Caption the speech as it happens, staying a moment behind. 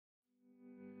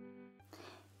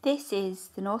This is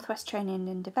the Northwest Training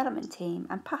and Development Team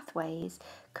and Pathways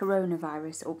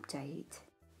Coronavirus Update.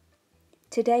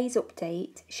 Today's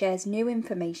update shares new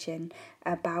information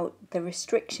about the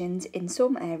restrictions in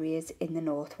some areas in the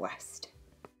Northwest.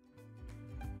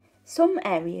 Some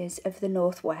areas of the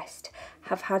Northwest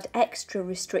have had extra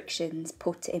restrictions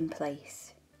put in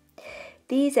place.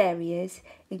 These areas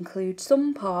include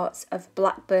some parts of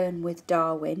Blackburn with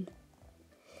Darwen,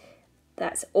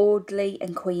 that's Audley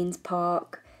and Queen's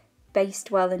Park,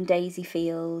 Bastewell and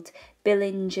Daisyfield,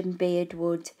 Billinge and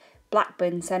Beardwood,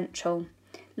 Blackburn Central,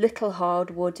 Little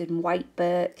Hardwood and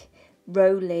Whitebirk,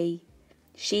 Rowley,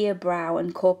 Shearbrow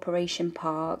and Corporation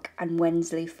Park and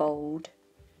Wensley Fold.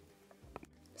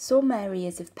 Some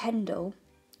areas of Pendle,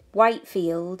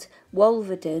 Whitefield,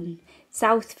 Wolverden,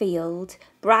 Southfield,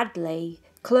 Bradley,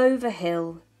 Clover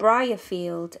Hill,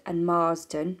 Briarfield and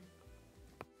Marsden,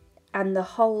 and the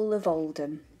whole of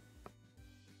Oldham.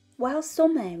 While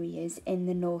some areas in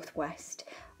the Northwest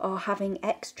are having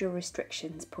extra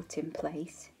restrictions put in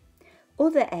place,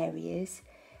 other areas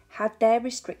had their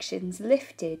restrictions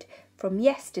lifted from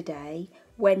yesterday,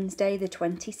 Wednesday the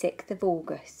 26th of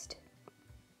August.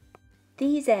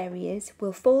 These areas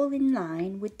will fall in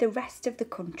line with the rest of the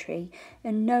country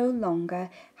and no longer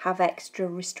have extra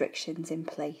restrictions in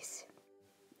place.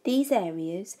 These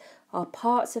areas are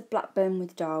parts of Blackburn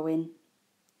with Darwen,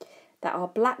 that are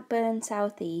Blackburn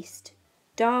South East,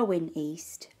 Darwen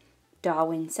East,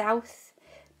 Darwen South,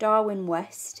 Darwen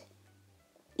West,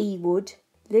 Ewood,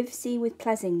 Livesey with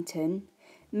Pleasington,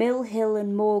 Mill Hill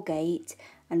and Moorgate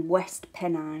and West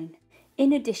Pennine.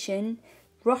 In addition,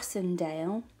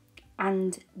 Rossendale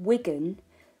and Wigan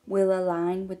will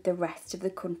align with the rest of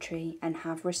the country and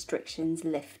have restrictions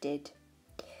lifted.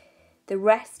 The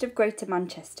rest of Greater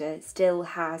Manchester still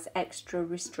has extra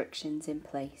restrictions in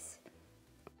place.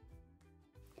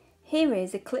 Here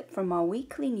is a clip from our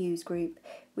weekly news group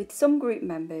with some group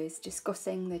members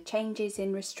discussing the changes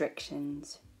in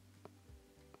restrictions.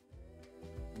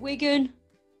 Wigan,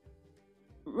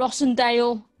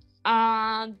 Rossendale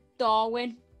and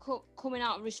Darwen coming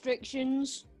out of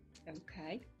restrictions.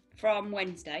 Okay. From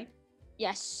Wednesday?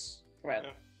 Yes. Right.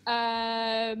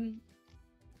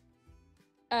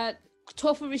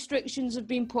 Tougher restrictions have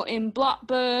been put in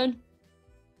Blackburn,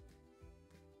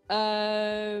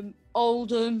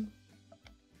 Oldham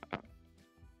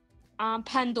and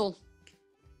Pendle.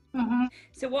 Mm-hmm.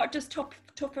 So what does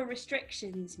tougher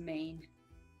restrictions mean?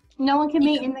 No one can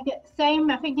meet in the same,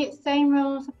 I think it's same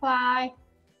rules apply.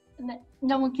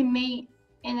 No one can meet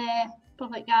in a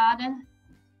public garden.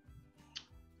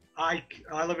 I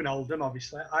live in Oldham,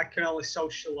 obviously. I can only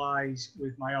socialise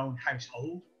with my own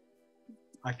household.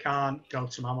 I can't go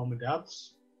to my mum and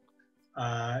dad's.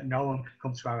 No one can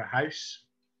come to our house.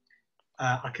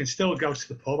 I can still go to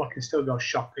the pub, I can still go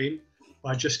shopping, but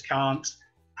I just can't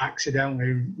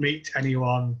accidentally meet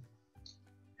anyone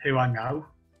who I know.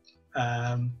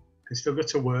 Can still go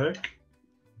to work,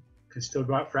 can still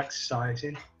go out for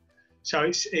exercising. So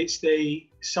it's the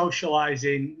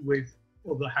socialising with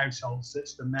other households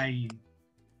that's the main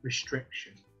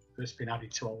restriction that's been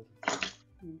added to Oldham.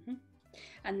 Mm-hmm.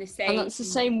 And that's the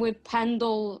same with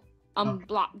Pendle and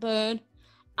Blackburn,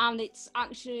 and it's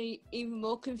actually even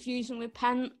more confusing with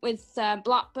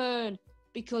Blackburn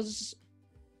because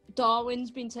Darwin's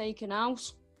been taken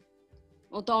out,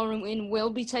 or Darwin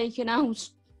will be taken out.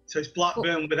 So it's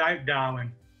Blackburn without Darwen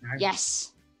now?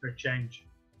 Yes. For a change.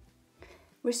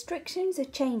 Restrictions are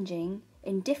changing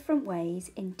in different ways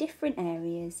in different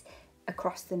areas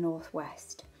across the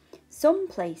Northwest. Some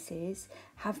places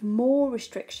have more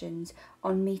restrictions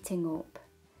on meeting up.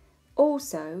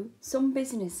 Also, some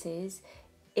businesses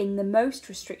in the most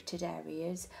restricted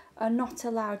areas are not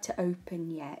allowed to open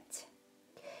yet.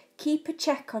 Keep a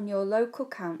check on your local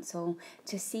council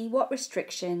to see what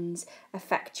restrictions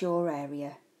affect your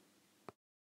area.